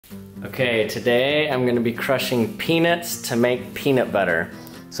Okay, today I'm going to be crushing peanuts to make peanut butter.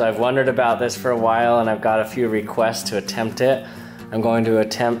 So I've wondered about this for a while and I've got a few requests to attempt it. I'm going to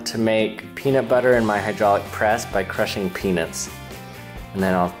attempt to make peanut butter in my hydraulic press by crushing peanuts. And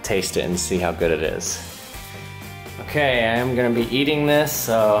then I'll taste it and see how good it is. Okay, I am going to be eating this,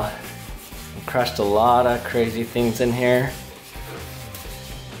 so I crushed a lot of crazy things in here.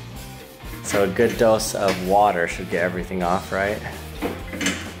 So a good dose of water should get everything off, right?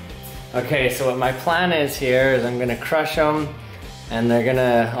 Okay, so what my plan is here is I'm gonna crush them and they're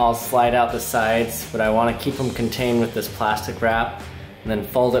gonna all slide out the sides, but I wanna keep them contained with this plastic wrap and then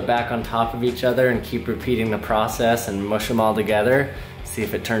fold it back on top of each other and keep repeating the process and mush them all together, see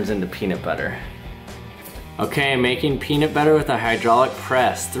if it turns into peanut butter. Okay, making peanut butter with a hydraulic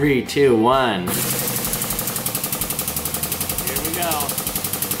press. 3, 2, 1. Here we go.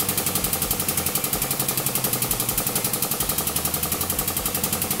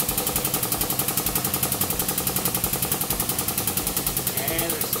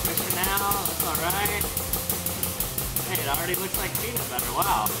 That's alright. Hey, it already looks like peanut butter.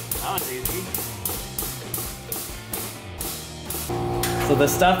 Wow, that was easy. So the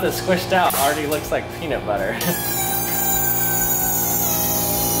stuff that's squished out already looks like peanut butter.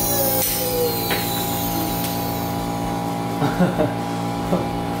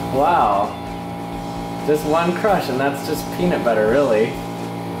 Wow. Just one crush and that's just peanut butter, really.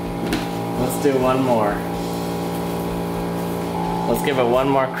 Let's do one more. Let's give it one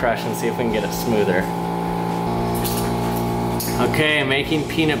more crush and see if we can get it smoother. Okay, making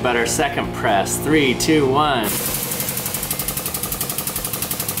peanut butter, second press. 3, 2, 1. Switch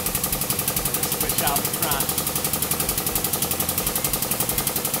out the front.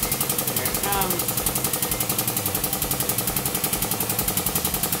 Here it comes.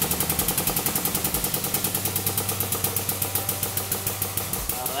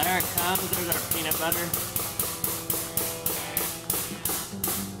 Well, there it comes. There's our peanut butter.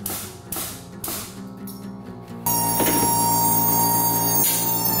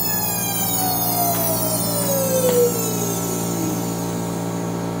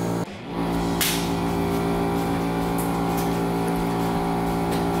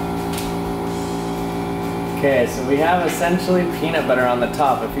 Okay, so we have essentially peanut butter on the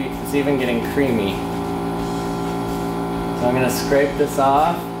top. It's even getting creamy. So I'm going to scrape this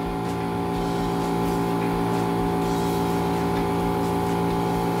off.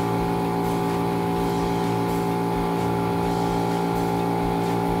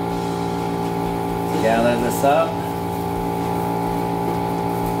 Gather this up.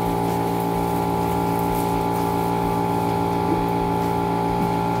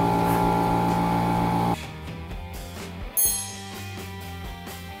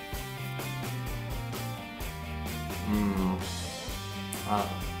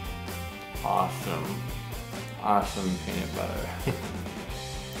 Awesome peanut butter.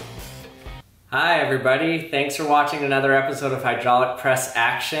 Hi everybody, thanks for watching another episode of Hydraulic Press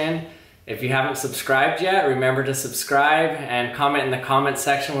Action. If you haven't subscribed yet, remember to subscribe and comment in the comment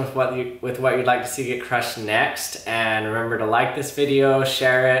section with what you'd like to see get crushed next. And remember to like this video,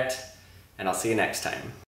 share it, and I'll see you next time.